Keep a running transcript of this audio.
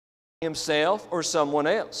himself or someone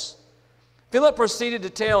else. Philip proceeded to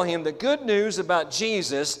tell him the good news about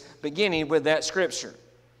Jesus, beginning with that scripture.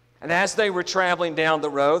 And as they were traveling down the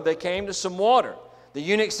road, they came to some water. The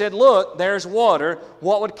eunuch said, "Look, there's water.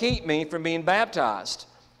 What would keep me from being baptized?"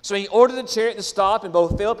 So he ordered the chariot to stop, and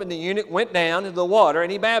both Philip and the eunuch went down into the water,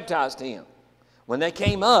 and he baptized him. When they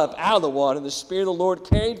came up out of the water, the Spirit of the Lord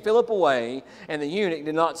carried Philip away, and the eunuch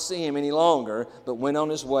did not see him any longer, but went on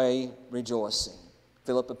his way rejoicing.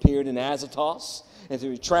 Philip appeared in Azotus, and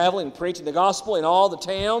through traveling and preaching the gospel in all the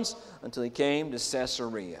towns until he came to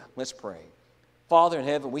Caesarea. Let's pray. Father in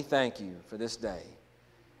heaven, we thank you for this day.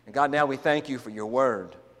 And God, now we thank you for your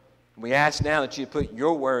word. We ask now that you put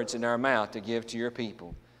your words in our mouth to give to your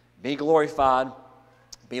people. Be glorified,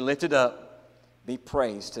 be lifted up, be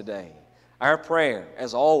praised today. Our prayer,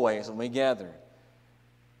 as always, when we gather,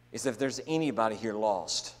 is if there's anybody here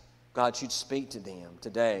lost, God, you'd speak to them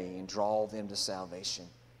today and draw them to salvation.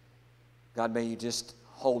 God, may you just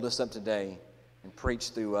hold us up today and preach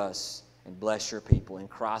through us and bless your people. In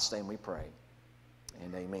Christ's name we pray,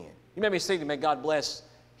 and amen. You may be seated. May God bless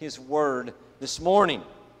his word this morning.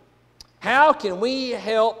 How can we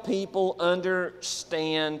help people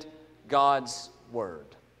understand God's word?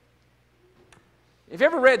 Have you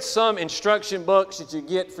ever read some instruction books that you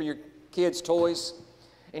get for your kids' toys?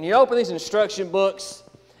 And you open these instruction books,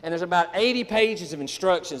 and there's about 80 pages of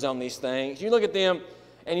instructions on these things. You look at them,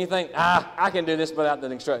 and you think, I can do this without the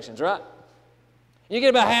instructions, right? You get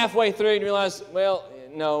about halfway through, and you realize, well,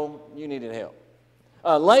 no, you needed help.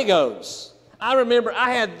 Legos. I remember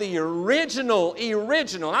I had the original,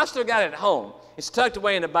 and I still got it at home. It's tucked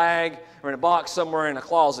away in a bag or in a box somewhere in a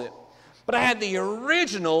closet. But I had the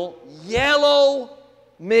original yellow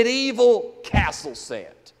medieval castle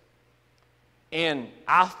set. And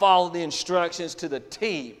I followed the instructions to the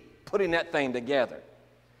T, putting that thing together.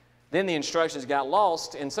 Then the instructions got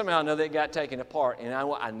lost, and somehow or another it got taken apart, and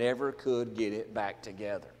I never could get it back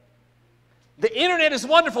together. The internet is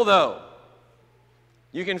wonderful, though.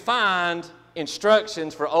 You can find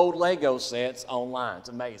instructions for old Lego sets online. It's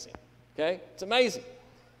amazing. Okay? It's amazing.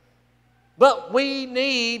 But we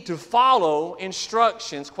need to follow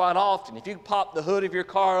instructions quite often. If you pop the hood of your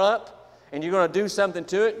car up and you're going to do something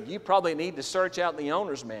to it, you probably need to search out the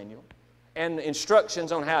owner's manual and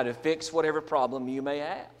instructions on how to fix whatever problem you may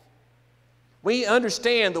have. We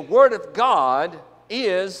understand the Word of God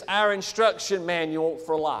is our instruction manual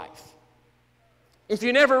for life. If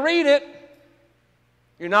you never read it,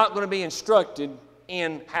 you're not going to be instructed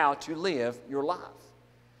in how to live your life.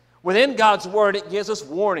 Within God's Word, it gives us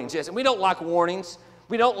warnings. Yes, and we don't like warnings.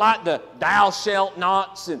 We don't like the thou shalt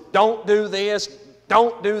nots and don't do this,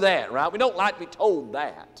 don't do that, right? We don't like to be told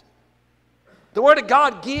that. The Word of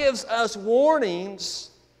God gives us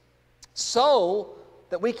warnings so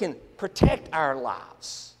that we can protect our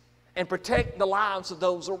lives and protect the lives of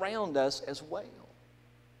those around us as well.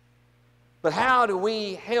 But how do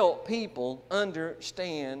we help people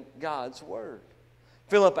understand God's Word?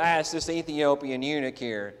 Philip asked this Ethiopian eunuch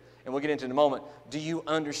here, and we'll get into it in a moment, do you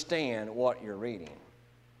understand what you're reading?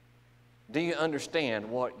 Do you understand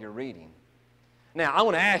what you're reading? Now, I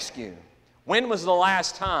want to ask you, when was the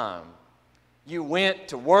last time you went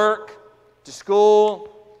to work, to school,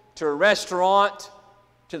 to a restaurant,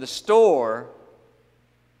 to the store,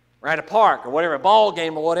 or at a park, or whatever, a ball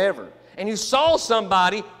game or whatever, and you saw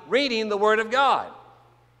somebody reading the Word of God?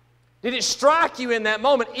 Did it strike you in that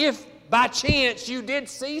moment, if by chance you did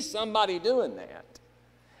see somebody doing that?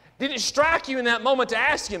 Did it strike you in that moment to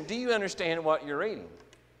ask him, do you understand what you're reading?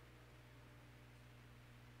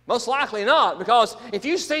 Most likely not, because if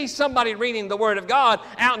you see somebody reading the Word of God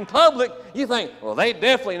out in public, you think, well, they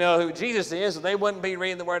definitely know who Jesus is, and they wouldn't be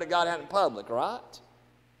reading the Word of God out in public, right?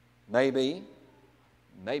 Maybe,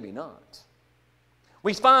 maybe not.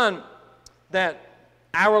 We find that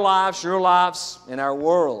our lives, your lives, and our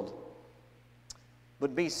world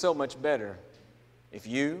would be so much better if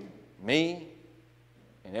you, me,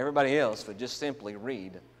 and everybody else would just simply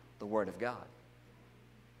read the Word of God.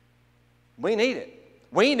 We need it.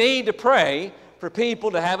 We need to pray for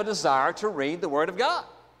people to have a desire to read the Word of God.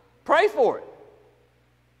 Pray for it.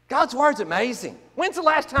 God's Word's amazing. When's the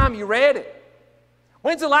last time you read it?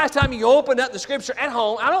 When's the last time you opened up the Scripture at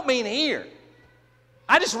home? I don't mean here.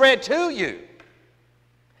 I just read to you.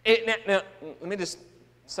 Now, let me just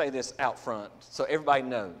say this out front so everybody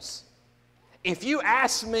knows. If you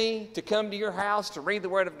asked me to come to your house to read the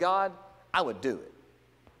Word of God, I would do it.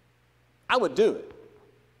 I would do it.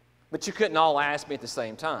 But you couldn't all ask me at the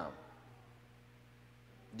same time.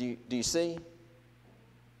 Do you see?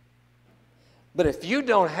 But if you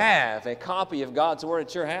don't have a copy of God's Word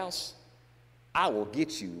at your house, I will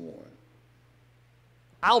get you one.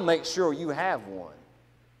 I'll make sure you have one.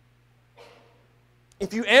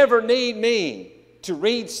 If you ever need me to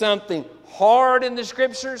read something hard in the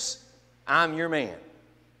Scriptures, I'm your man.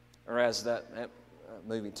 Or as that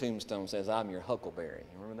movie Tombstone says, I'm your huckleberry.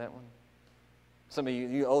 You remember that one? Some of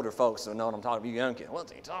you older folks don't know what I'm talking about. You young kids,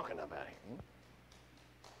 what's he talking about?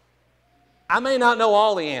 I may not know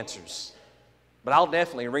all the answers, but I'll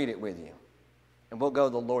definitely read it with you. And we'll go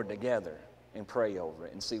to the Lord together and pray over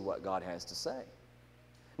it and see what God has to say.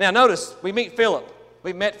 Now notice, we meet Philip.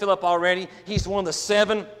 We've met Philip already. He's one of the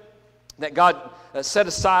 7 that God set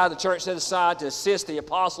aside, the church set aside to assist the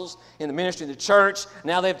apostles in the ministry of the church.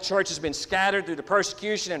 Now the church has been scattered through the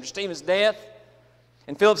persecution after Stephen's death.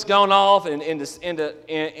 And Philip's gone off into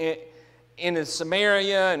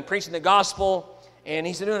Samaria and preaching the gospel. And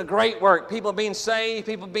he's doing a great work. People being saved,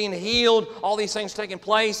 people being healed, all these things taking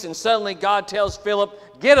place. And suddenly God tells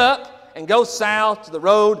Philip, get up and go south to the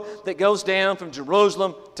road that goes down from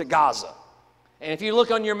Jerusalem to Gaza. And if you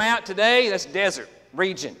look on your map today, that's desert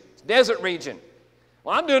region. It's desert region.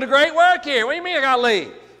 Well, I'm doing a great work here. What do you mean I got to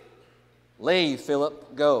leave? Leave,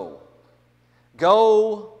 Philip. Go.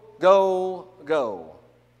 Go, go, go,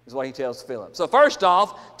 is what he tells Philip. So first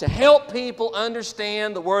off, to help people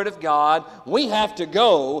understand the Word of God, we have to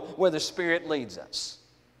go where the Spirit leads us.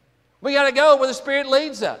 We got to go where the Spirit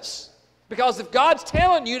leads us. Because if God's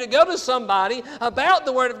telling you to go to somebody about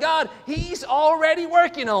the Word of God, He's already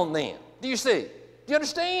working on them. Do you see? Do you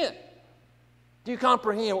understand? Do you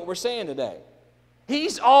comprehend what we're saying today?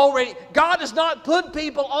 God does not put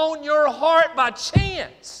people on your heart by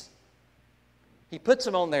chance. He puts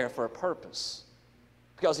them on there for a purpose.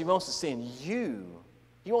 Because He wants to send you.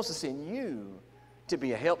 He wants to send you to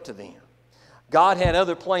be a help to them. God had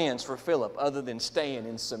other plans for Philip other than staying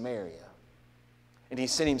in Samaria. And He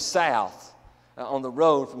sent him south on the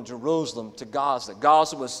road from Jerusalem to Gaza.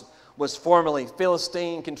 Gaza was formerly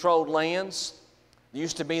Philistine-controlled lands. They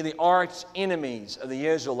used to be the arch enemies of the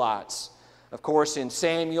Israelites. Of course, in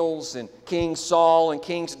Samuel's and King Saul and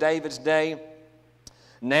King David's day.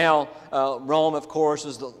 Now, Rome, of course,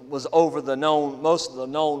 was over most of the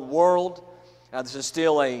known world. This is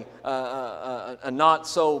still a not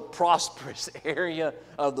so prosperous area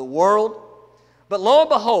of the world. But lo and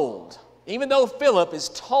behold, even though Philip is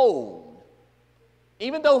told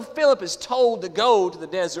to go to the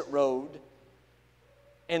desert road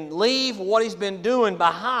and leave what he's been doing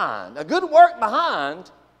behind, a good work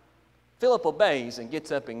behind, Philip obeys and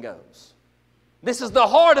gets up and goes. This is the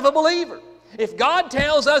heart of a believer. If God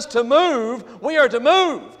tells us to move, we are to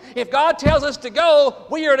move. If God tells us to go,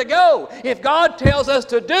 we are to go. If God tells us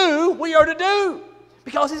to do, we are to do.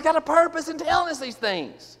 Because He's got a purpose in telling us these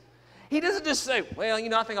things. He doesn't just say, well,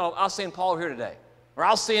 I think I'll send Paul here today. Or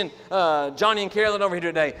I'll send Johnny and Carolyn over here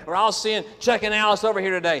today. Or I'll send Chuck and Alice over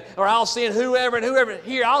here today. Or I'll send whoever and whoever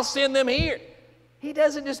here. I'll send them here. He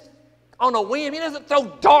doesn't just, on a whim, He doesn't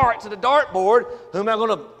throw darts at the dartboard. Who am I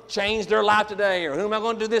going to change their life today? Or who am I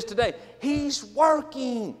going to do this today? He's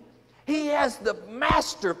working. He has the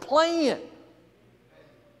master plan.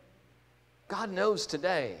 God knows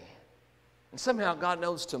today. And somehow God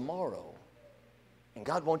knows tomorrow. And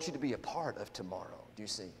God wants you to be a part of tomorrow. Do you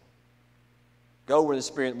see? Go where the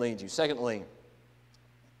Spirit leads you. Secondly,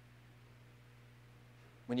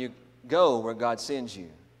 when you go where God sends you,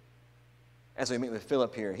 as we meet with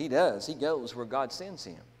Philip here, he does. He goes where God sends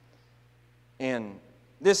him. And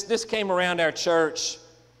this came around our church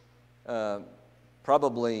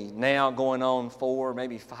probably now going on 4,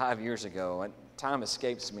 maybe 5 years ago. Time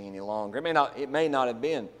escapes me any longer. It may not have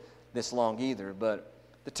been this long either, but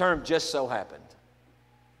the term "just so happened"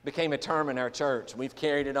 became a term in our church. We've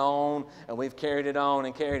carried it on, and we've carried it on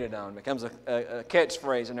and carried it on. It becomes a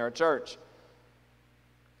catchphrase in our church.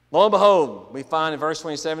 Lo and behold, we find in verse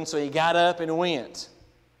 27, so he got up and went.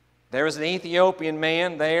 There was an Ethiopian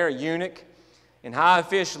man there, a eunuch, and high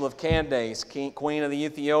official of Candace, queen of the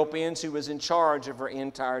Ethiopians, who was in charge of her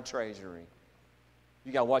entire treasury.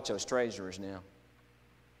 You got to watch those treasurers now.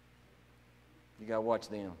 You got to watch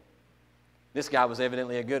them. This guy was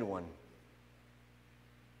evidently a good one.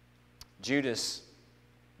 Judas,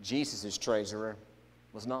 Jesus' treasurer,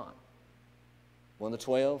 was not. One of the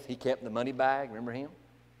 12, he kept the money bag, remember him?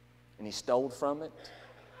 And he stole from it.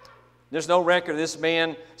 There's no record of this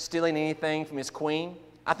man stealing anything from his queen.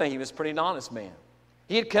 I think he was a pretty honest man.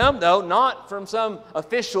 He had come, though, not from some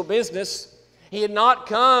official business. He had not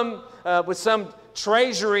come with some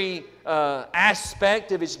treasury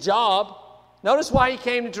aspect of his job. Notice why he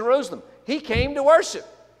came to Jerusalem. He came to worship.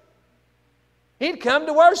 He'd come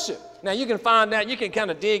to worship. Now, you can find out, you can kind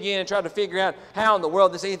of dig in and try to figure out how in the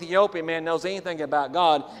world this Ethiopian man knows anything about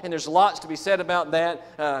God, and there's lots to be said about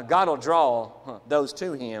that. God will draw those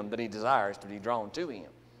to him that he desires to be drawn to him,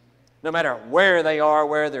 no matter where they are,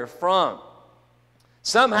 where they're from.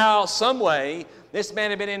 Somehow, some way, this man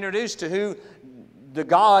had been introduced to who the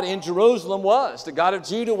God in Jerusalem was, the God of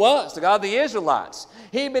Judah was, the God of the Israelites.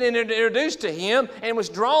 He had been introduced to him and was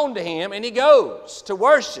drawn to him, and he goes to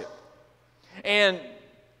worship. And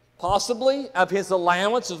possibly of his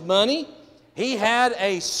allowance of money, he had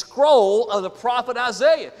a scroll of the prophet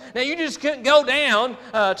Isaiah. Now, you just couldn't go down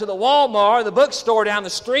to the Walmart, the bookstore down the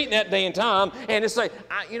street in that day and time, and just say,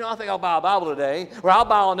 I think I'll buy a Bible today, or I'll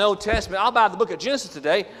buy an Old Testament, I'll buy the book of Genesis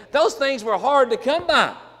today. Those things were hard to come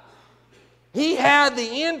by. He had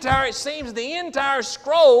the entire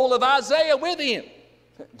scroll of Isaiah with him.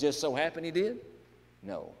 Just so happened he did?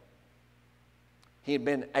 No. He had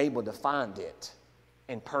been able to find it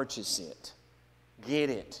and purchase it, get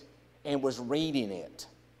it, and was reading it.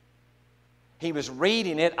 He was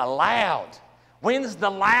reading it aloud. When's the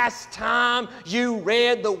last time you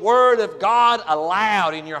read the Word of God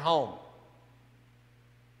aloud in your home?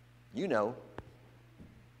 You know.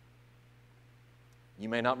 You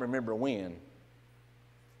may not remember when.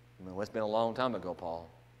 Well, it's been a long time ago, Paul.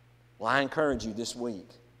 Well, I encourage you this week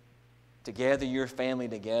to gather your family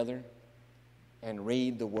together and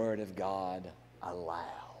read the Word of God aloud.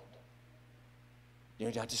 You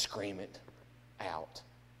don't have to scream it out.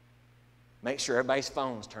 Make sure everybody's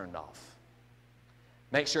phone's turned off.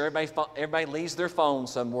 Make sure everybody leaves their phone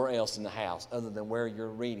somewhere else in the house other than where you're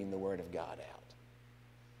reading the Word of God out.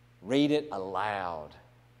 Read it aloud.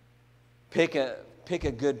 Pick a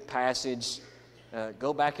good passage.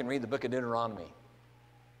 Go back and read the book of Deuteronomy.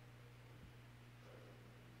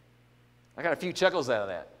 I got a few chuckles out of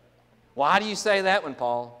that. Why do you say that one,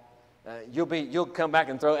 Paul? You'll come back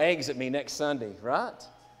and throw eggs at me next Sunday, right?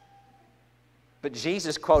 But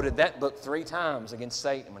Jesus quoted that book 3 times against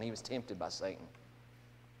Satan when he was tempted by Satan.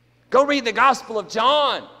 Go read the Gospel of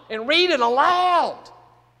John and read it aloud.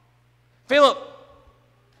 Philip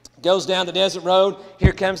goes down the desert road.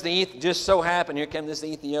 Here comes here comes this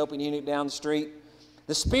Ethiopian eunuch down the street.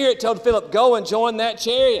 The Spirit told Philip, go and join that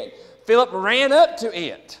chariot. Philip ran up to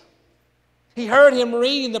it. He heard him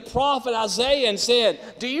reading the prophet Isaiah and said,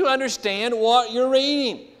 do you understand what you're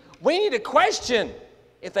reading? We need to question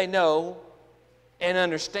if they know and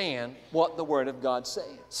understand what the Word of God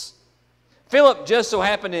says. Philip just so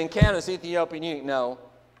happened to encounter this Ethiopian eunuch. No,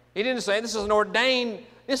 he didn't say this is an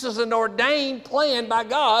ordained plan by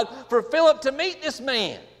God for Philip to meet this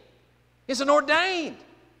man. It's ordained.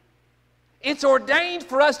 It's ordained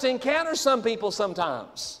for us to encounter some people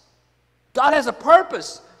sometimes. God has a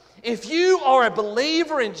purpose. If you are a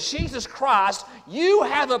believer in Jesus Christ, you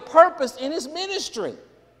have a purpose in His ministry.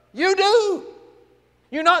 You do.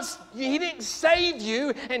 He didn't save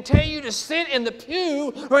you and tell you to sit in the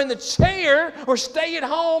pew or in the chair or stay at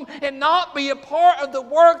home and not be a part of the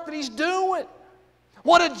work that He's doing.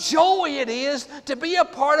 What a joy it is to be a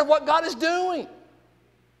part of what God is doing.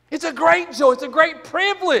 It's a great joy. It's a great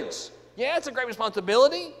privilege. Yeah, it's a great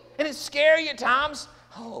responsibility, and it's scary at times.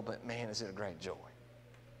 Oh, but man, is it a great joy.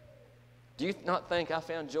 Do you not think I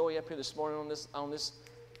found joy up here this morning on this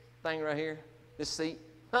thing right here, this seat?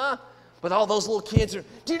 Huh? With all those little kids.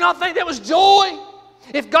 Do you not think that was joy?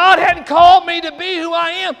 If God hadn't called me to be who I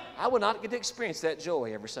am, I would not get to experience that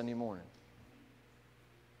joy every Sunday morning.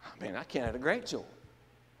 Man, I can't have a great joy.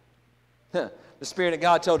 The Spirit of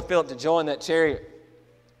God told Philip to join that chariot.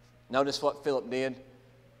 Notice what Philip did.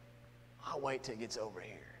 I'll wait till it gets over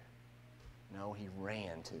here. No, he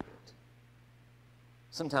ran to it.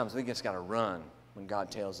 Sometimes we just got to run when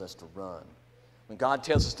God tells us to run. When God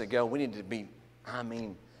tells us to go, we need to be,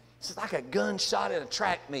 it's like a gunshot at a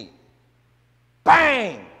track meet.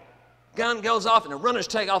 Bang! Gun goes off and the runners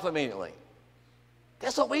take off immediately.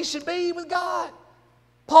 That's what we should be with God.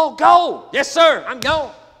 Paul, go. Yes, sir, I'm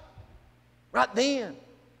going. Right then.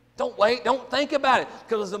 Don't wait. Don't think about it.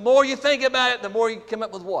 Because the more you think about it, the more you come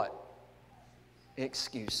up with what?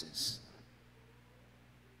 Excuses.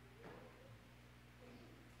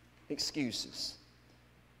 Excuses.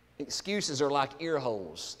 Excuses are like ear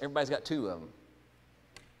holes. Everybody's got 2 of them.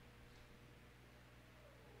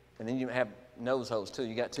 And then you have nose holes too.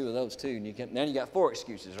 You got 2 of those too. And now you got 4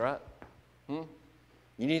 excuses, right?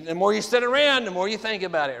 The more you sit around, the more you think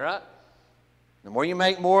about it, right? The more you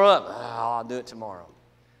make more up. I'll do it tomorrow.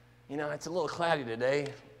 It's a little cloudy today.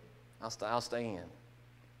 I'll stay in.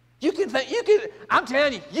 I'm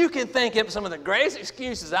telling you, you can think of some of the greatest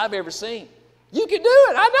excuses I've ever seen. You can do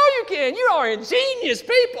it. I know you can. You are ingenious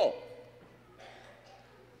people.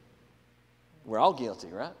 We're all guilty,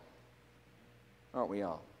 right? Aren't we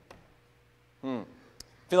all?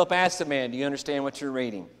 Philip asked the man, do you understand what you're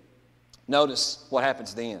reading? Notice what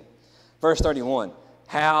happens then. Verse 31,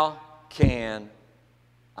 how can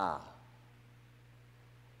I?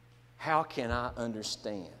 How can I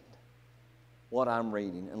understand what I'm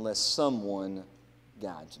reading unless someone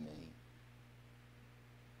guides me?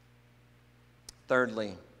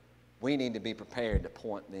 Thirdly, we need to be prepared to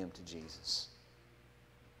point them to Jesus.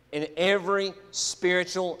 In every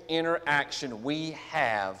spiritual interaction we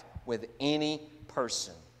have with any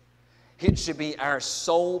person, it should be our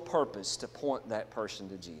sole purpose to point that person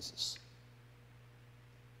to Jesus.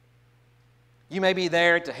 You may be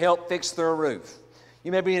there to help fix their roof.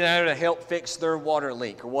 You may be there to help fix their water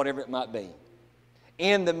leak or whatever it might be.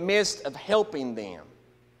 In the midst of helping them,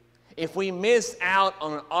 if we miss out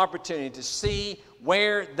on an opportunity to see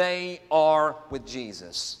where they are with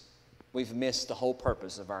Jesus, we've missed the whole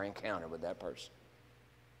purpose of our encounter with that person.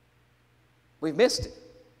 We've missed it.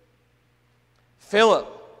 Philip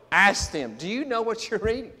asked them, do you know what you're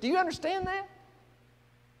reading? Do you understand that?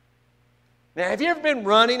 Now, have you ever been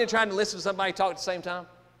running and trying to listen to somebody talk at the same time?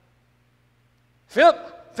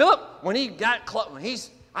 Philip, when he got close,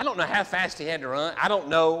 I don't know how fast he had to run. I don't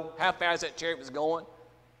know how fast that chariot was going.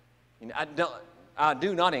 You know, I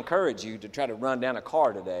do not encourage you to try to run down a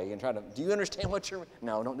car today and try to, do you understand what you're,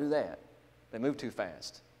 no, don't do that. They move too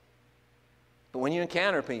fast. But when you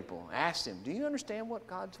encounter people, ask them, do you understand what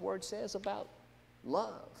God's Word says about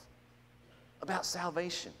love, about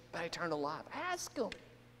salvation, about eternal life? Ask them.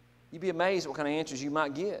 You'd be amazed what kind of answers you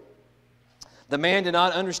might get. The man did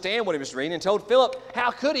not understand what he was reading and told Philip,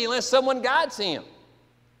 how could he unless someone guides him?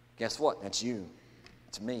 Guess what? That's you.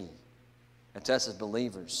 It's me. That's us as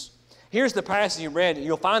believers. Here's the passage you read.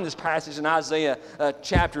 You'll find this passage in Isaiah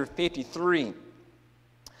chapter 53.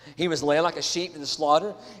 He was led like a sheep to the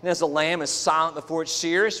slaughter, and as a lamb is silent before its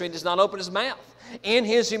shearer, so he does not open his mouth. In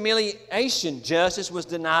his humiliation, justice was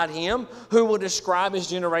denied him. Who will describe his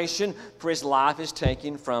generation? For his life is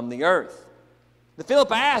taken from the earth.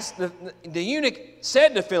 The eunuch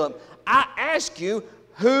said to Philip, I ask you,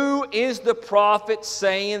 who is the prophet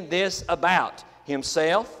saying this about?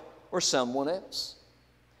 Himself or someone else?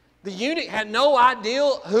 The eunuch had no idea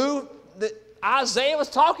who Isaiah was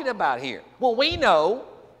talking about here. Well, we know.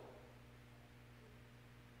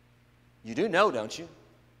 You do know, don't you?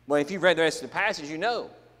 Well, if you've read the rest of the passage, you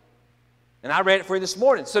know. And I read it for you this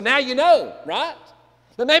morning. So now you know, right?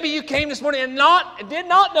 But maybe you came this morning and did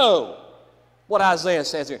not know what Isaiah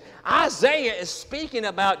says here. Isaiah is speaking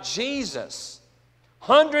about Jesus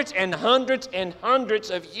hundreds and hundreds and hundreds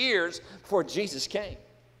of years before Jesus came.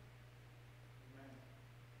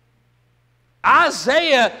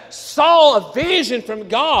 Isaiah saw a vision from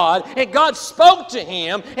God, and God spoke to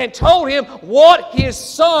him and told him what his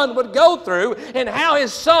son would go through and how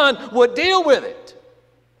his son would deal with it.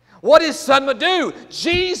 What his son would do.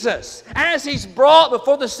 Jesus, as he's brought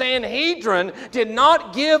before the Sanhedrin, did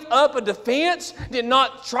not give up a defense, did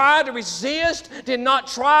not try to resist, did not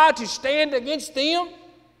try to stand against them.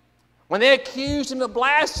 When they accused him of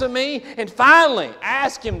blasphemy, and finally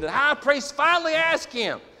asked him, the high priest finally asked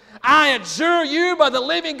him, I adjure you by the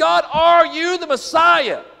living God, are you the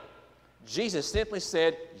Messiah? Jesus simply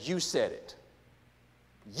said, you said it.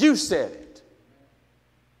 You said it.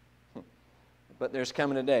 But there's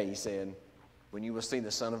coming a day, he said, when you will see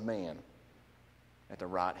the Son of Man at the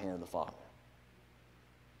right hand of the Father.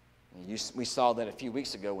 We saw that a few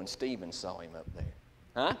weeks ago when Stephen saw him up there.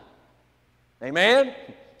 Huh? Amen?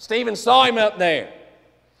 Stephen saw him up there.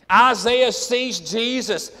 Isaiah sees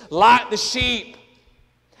Jesus like the sheep.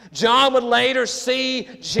 John would later see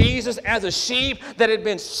Jesus as a sheep that had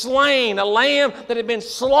been slain, a lamb that had been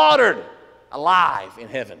slaughtered, alive in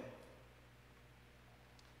heaven.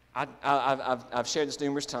 I've shared this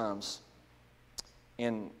numerous times,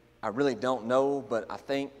 and I really don't know, but I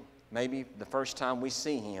think maybe the first time we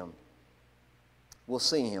see him, we'll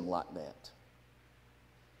see him like that.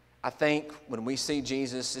 I think when we see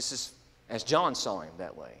Jesus, this is as John saw him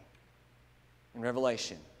that way in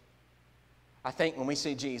Revelation. I think when we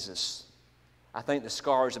see Jesus, I think the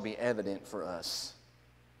scars will be evident for us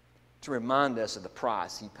to remind us of the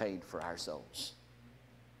price he paid for our souls.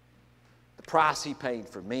 The price he paid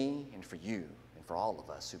for me and for you and for all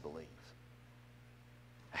of us who believe.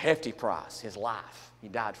 A hefty price, his life. He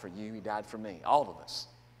died for you, he died for me, all of us.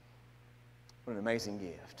 What an amazing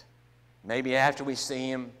gift. Maybe after we see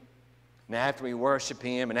him, and after we worship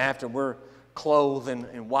him, and after we're clothed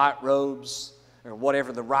in white robes, or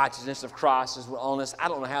whatever the righteousness of Christ is on us. I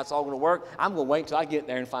don't know how it's all going to work. I'm going to wait until I get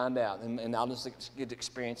there and find out. And I'll just get to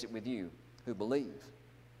experience it with you who believe.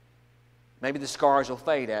 Maybe the scars will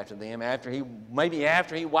fade after them, maybe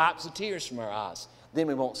after He wipes the tears from our eyes. Then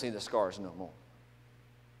we won't see the scars no more.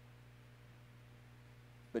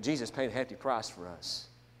 But Jesus paid a hefty price for us.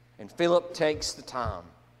 And Philip takes the time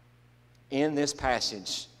in this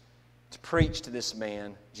passage to preach to this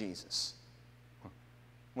man, Jesus.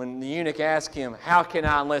 When the eunuch asked him, how can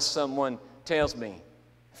I unless someone tells me?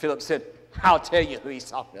 Philip said, I'll tell you who he's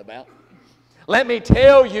talking about. Let me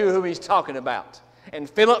tell you who he's talking about. And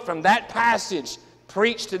Philip, from that passage,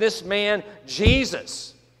 preached to this man,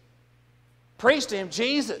 Jesus. Preached to him,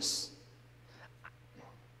 Jesus.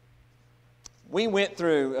 We went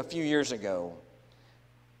through, a few years ago,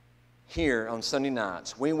 here on Sunday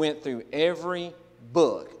nights, we went through every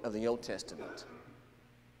book of the Old Testament.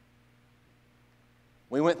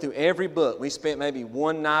 We went through every book. We spent maybe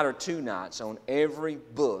one night or two nights on every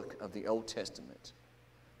book of the Old Testament,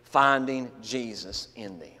 finding Jesus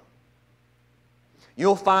in them.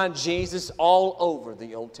 You'll find Jesus all over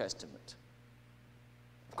the Old Testament.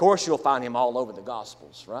 Of course, you'll find Him all over the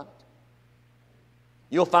Gospels, right?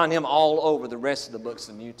 You'll find Him all over the rest of the books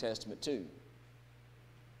of the New Testament too.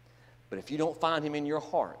 But if you don't find Him in your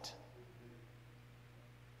heart,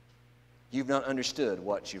 you've not understood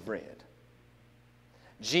what you've read.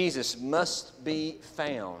 Jesus must be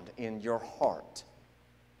found in your heart,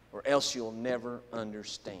 or else you'll never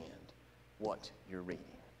understand what you're reading.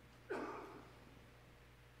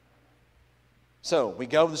 So, we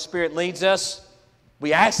go, the Spirit leads us.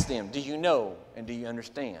 We ask them, do you know and do you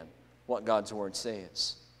understand what God's Word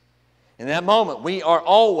says? In that moment, we are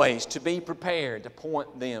always to be prepared to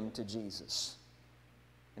point them to Jesus.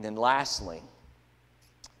 And then lastly,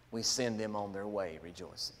 we send them on their way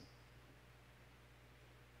rejoicing.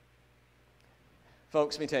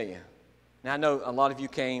 Folks, let me tell you. Now, I know a lot of you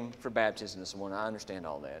came for baptism this morning. I understand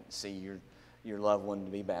all that. See your loved one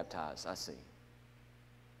to be baptized. I see.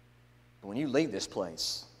 But when you leave this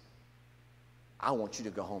place, I want you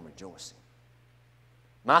to go home rejoicing.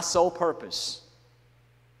 My sole purpose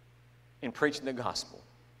in preaching the gospel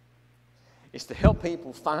is to help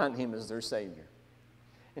people find Him as their Savior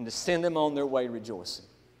and to send them on their way rejoicing.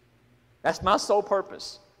 That's my sole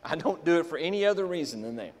purpose. I don't do it for any other reason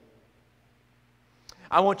than that.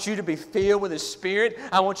 I want you to be filled with His Spirit.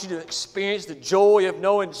 I want you to experience the joy of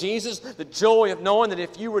knowing Jesus, the joy of knowing that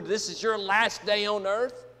if this is your last day on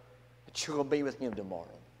earth, that you're going to be with Him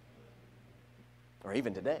tomorrow. Or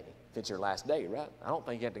even today, if it's your last day, right? I don't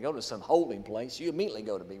think you have to go to some holding place. You immediately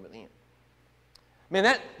go to be with Him.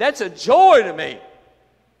 Man, that's a joy to me.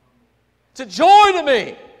 It's a joy to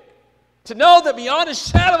me to know that beyond a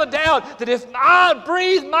shadow of a doubt that if I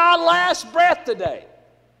breathe my last breath today,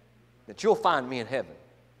 that you'll find me in heaven.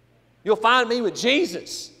 You'll find me with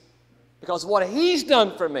Jesus because of what He's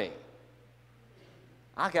done for me.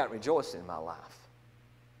 I got rejoicing in my life.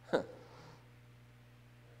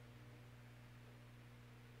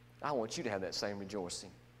 I want you to have that same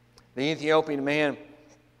rejoicing. The Ethiopian man,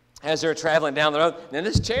 as they're traveling down the road, and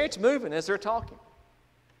this chariot's moving as they're talking.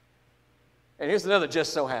 And here's another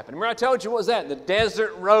just so happened. Remember I told you what was that? The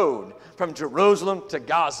desert road from Jerusalem to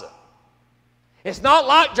Gaza. It's not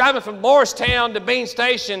like driving from Morristown to Bean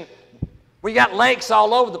Station where you got lakes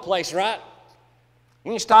all over the place, right?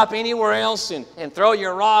 You can stop anywhere else and throw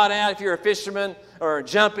your rod out if you're a fisherman, or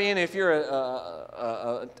jump in if you're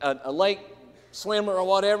a lake swimmer or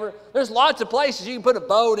whatever. There's lots of places you can put a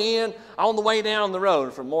boat in on the way down the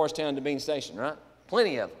road from Morristown to Bean Station, right?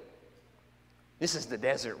 Plenty of them. This is the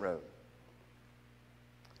desert road.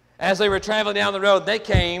 As they were traveling down the road, they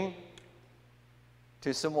came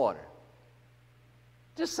to some water.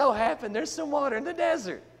 Just so happened there's some water in the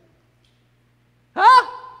desert. Huh?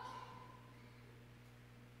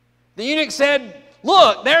 The eunuch said,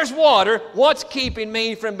 look, there's water. What's keeping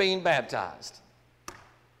me from being baptized?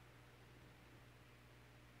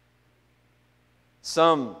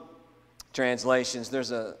 Some translations,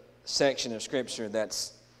 there's a section of Scripture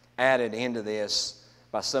that's added into this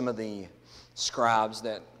by some of the scribes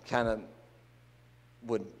that kind of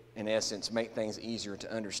would, in essence, make things easier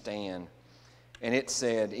to understand. And it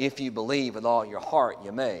said, if you believe with all your heart,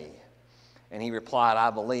 you may. And he replied,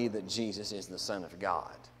 I believe that Jesus is the Son of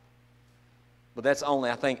God. But that's only,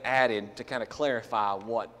 I think, added to kind of clarify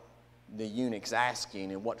what the eunuch's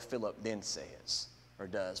asking and what Philip then says or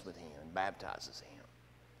does with him and baptizes him.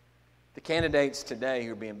 The candidates today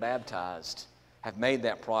who are being baptized have made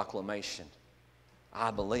that proclamation.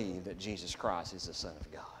 I believe that Jesus Christ is the Son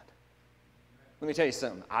of God. Let me tell you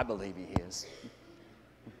something. I believe He is.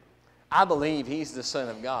 I believe He's the Son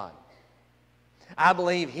of God. I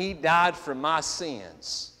believe He died for my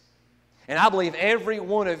sins. And I believe every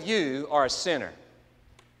one of you are a sinner,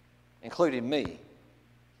 including me.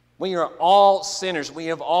 We are all sinners. We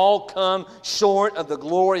have all come short of the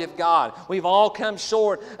glory of God. We've all come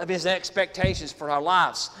short of His expectations for our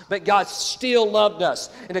lives. But God still loved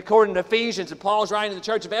us. And according to Ephesians, and Paul's writing to the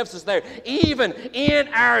church of Ephesus there, even in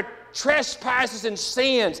our trespasses and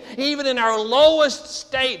sins, even in our lowest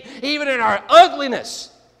state, even in our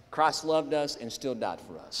ugliness, Christ loved us and still died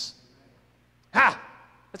for us. Ha!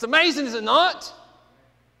 It's amazing, is it not?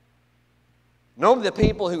 Normally the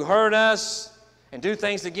people who hurt us and do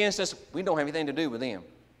things against us, we don't have anything to do with them.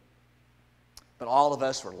 But all of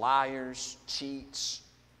us were liars, cheats,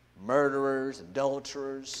 murderers,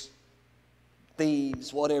 adulterers,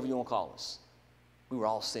 thieves, whatever you want to call us. We were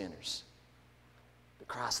all sinners. But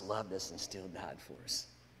Christ loved us and still died for us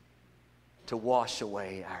to wash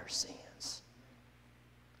away our sins.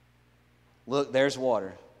 Look, there's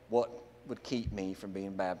water. What would keep me from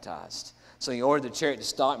being baptized? So he ordered the chariot to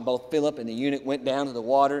stop, and both Philip and the eunuch went down to the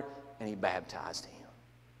water, and he baptized him.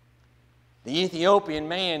 The Ethiopian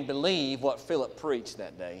man believed what Philip preached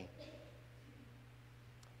that day.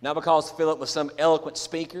 Not because Philip was some eloquent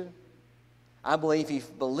speaker. I believe he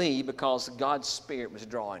believed because God's Spirit was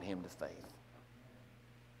drawing him to faith.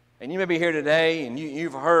 And you may be here today, and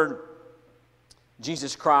you've heard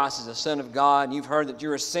Jesus Christ is the Son of God, and you've heard that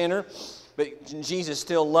you're a sinner, but Jesus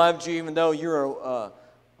still loved you even though you're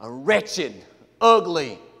a wretched,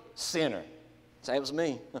 ugly sinner. Say, it was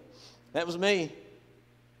me. That was me.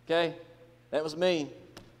 Okay? That was me.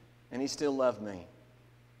 And He still loved me.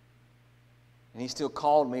 And He still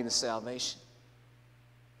called me to salvation.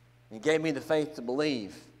 He gave me the faith to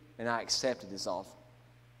believe, and I accepted His offer.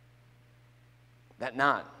 That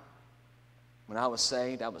night, when I was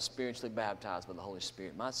saved, I was spiritually baptized by the Holy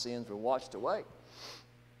Spirit. My sins were washed away.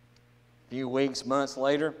 A few weeks, months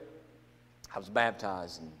later, I was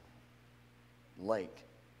baptized in the lake,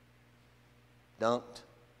 dunked,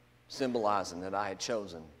 symbolizing that I had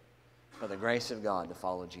chosen, by the grace of God, to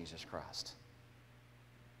follow Jesus Christ.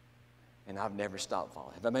 And I've never stopped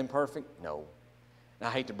following. Have I been perfect? No. And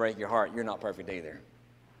I hate to break your heart. You're not perfect either.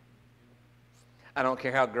 I don't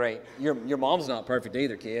care how great. Your mom's not perfect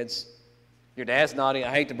either, kids. Your dad's not. I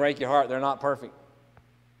hate to break your heart. They're not perfect.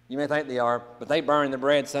 You may think they are, but they burn the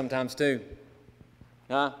bread sometimes too.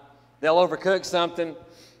 Huh? They'll overcook something.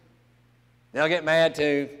 They'll get mad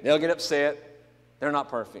too. They'll get upset. They're not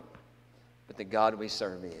perfect. But the God we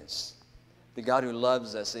serve is. The God who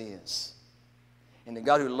loves us is. And the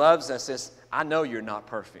God who loves us says, I know you're not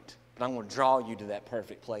perfect, but I'm going to draw you to that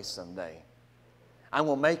perfect place someday. I'm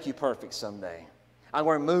going to make you perfect someday. I'm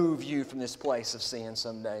going to remove you from this place of sin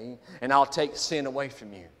someday, and I'll take sin away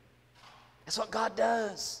from you. That's what God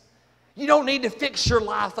does. You don't need to fix your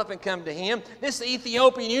life up and come to Him. This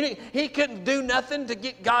Ethiopian eunuch, he couldn't do nothing to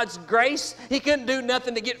get God's grace. He couldn't do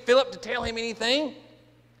nothing to get Philip to tell him anything.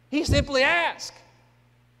 He simply asked,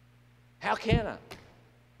 how can I?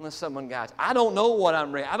 Unless someone guides. I don't know what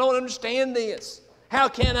I'm reading. I don't understand this. How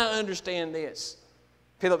can I understand this?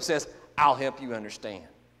 Philip says, I'll help you understand.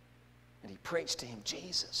 And he preached to him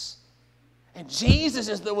Jesus. And Jesus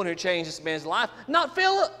is the one who changed this man's life, not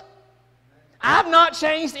Philip. I've not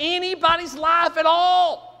changed anybody's life at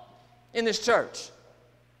all in this church.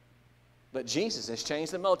 But Jesus has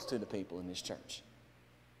changed the multitude of people in this church.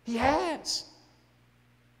 He has.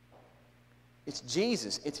 It's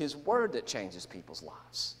Jesus. It's His Word that changes people's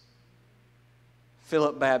lives.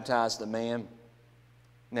 Philip baptized the man.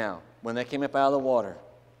 Now, when they came up out of the water,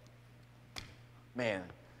 man,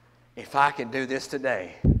 if I could do this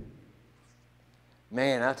today,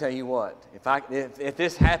 man, I'll tell you what, if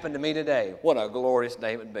this happened to me today, what a glorious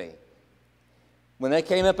day it would be. When they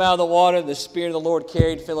came up out of the water, the Spirit of the Lord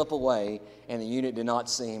carried Philip away, and the eunuch did not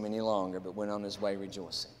see him any longer, but went on his way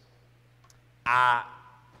rejoicing. I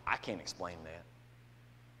can't explain that.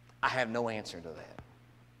 I have no answer to that.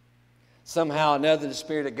 Somehow or another, the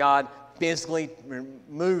Spirit of God physically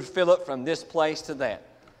moved Philip from this place to that.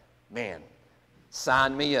 Man,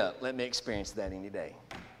 sign me up. Let me experience that any day.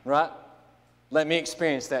 Right? Let me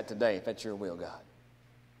experience that today, if that's your will, God.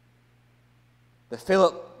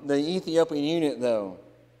 The Ethiopian eunuch, though,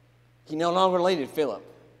 he no longer needed Philip.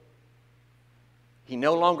 He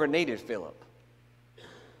no longer needed Philip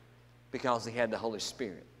because he had the Holy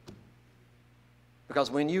Spirit. Because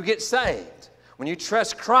when you get saved, when you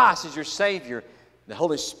trust Christ as your Savior, the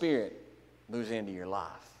Holy Spirit moves into your life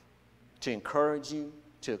to encourage you,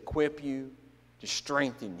 to equip you, to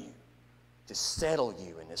strengthen you, to settle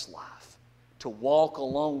you in this life, to walk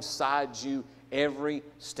alongside you every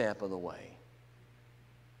step of the way.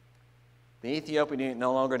 The Ethiopian eunuch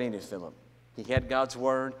no longer needed Philip. He had God's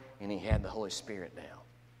Word and he had the Holy Spirit now.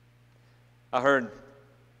 I heard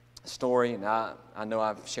a story, and I know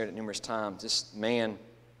I've shared it numerous times. This man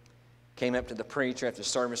came up to the preacher after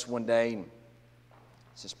service one day and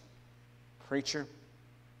says, "Preacher,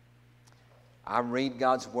 I read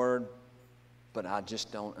God's Word, but I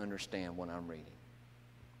just don't understand what I'm reading."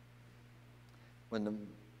 When the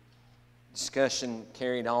discussion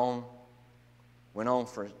carried on, went on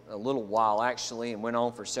for a little while actually, and went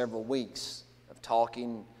on for several weeks of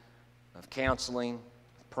talking, of counseling,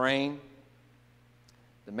 of praying,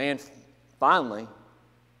 the man finally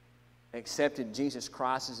accepted Jesus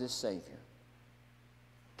Christ as his Savior.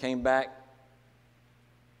 Came back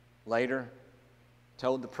later,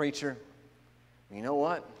 told the preacher, "You know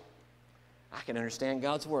what? I can understand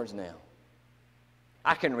God's words now.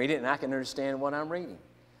 I can read it and I can understand what I'm reading."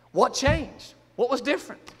 What changed? What was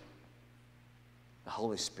different? The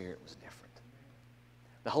Holy Spirit was different.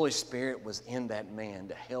 The Holy Spirit was in that man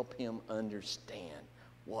to help him understand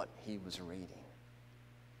what he was reading.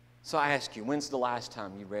 So I ask you, when's the last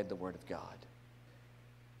time you read the Word of God?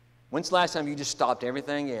 When's the last time you just stopped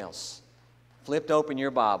everything else, flipped open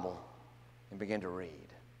your Bible, and began to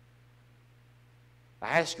read?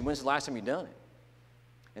 I ask you, when's the last time you've done it?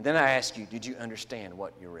 And then I ask you, did you understand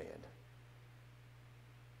what you read?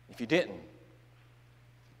 If you didn't,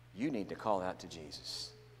 you need to call out to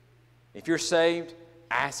Jesus. If you're saved,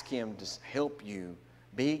 ask Him to help you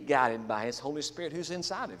be guided by His Holy Spirit who's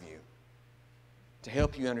inside of you to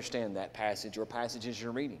help you understand that passage or passages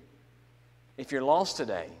you're reading. If you're lost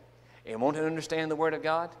today and want to understand the Word of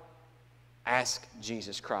God, ask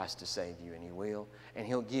Jesus Christ to save you, and He will, and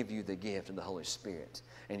He'll give you the gift of the Holy Spirit,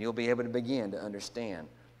 and you'll be able to begin to understand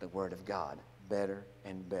the Word of God better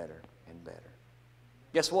and better and better.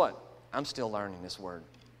 Guess what? I'm still learning this Word.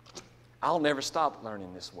 I'll never stop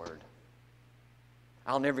learning this Word.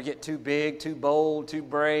 I'll never get too big, too bold, too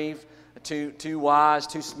brave, too wise,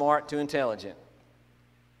 too smart, too intelligent.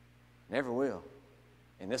 Never will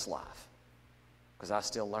in this life, because I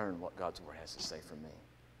still learn what God's Word has to say for me.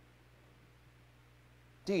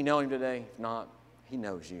 Do you know Him today? If not, He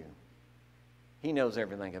knows you. He knows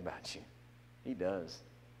everything about you. He does.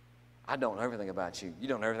 I don't know everything about you. You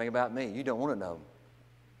don't know everything about me. You don't want to know.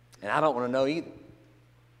 And I don't want to know either.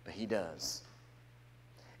 But He does.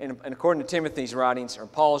 And according to Timothy's writings, or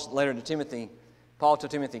Paul's letter to Timothy, Paul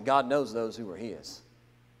told Timothy, God knows those who are His.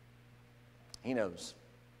 He knows.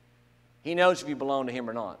 He knows if you belong to Him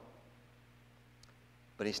or not.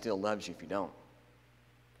 But He still loves you if you don't,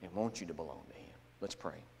 and wants you to belong to Him. Let's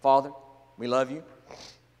pray. Father, we love You.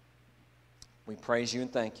 We praise You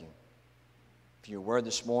and thank You for Your Word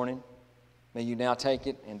this morning. May You now take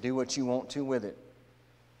it and do what You want to with it.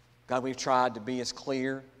 God, we've tried to be as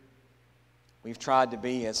clear. We've tried to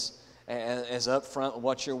be as upfront with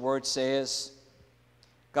what Your Word says.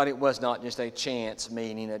 God, it was not just a chance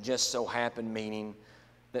meeting, a just so happened meeting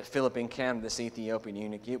that Philip encountered this Ethiopian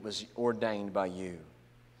eunuch. It was ordained by You.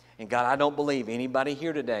 And God, I don't believe anybody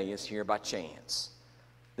here today is here by chance.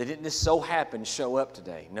 They didn't just so happen to show up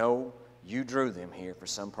today. No, You drew them here for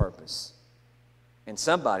some purpose. And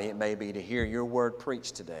somebody, it may be to hear Your Word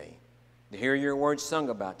preached today, to hear Your Word sung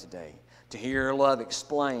about today, to hear Your love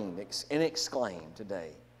explained and exclaimed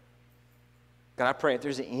today. God, I pray if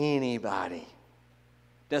there's anybody,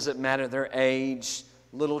 doesn't matter their age,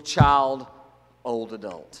 little child, old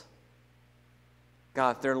adult.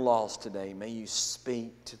 God, if they're lost today, may You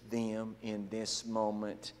speak to them in this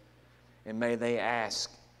moment, and may they ask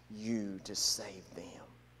You to save them.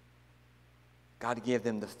 God, give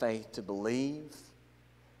them the faith to believe.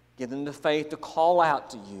 Give them the faith to call out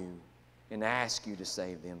to You and ask You to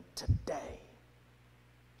save them today.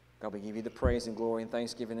 God, we give You the praise and glory and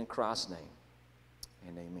thanksgiving in Christ's name.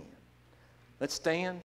 And amen. Let's stand.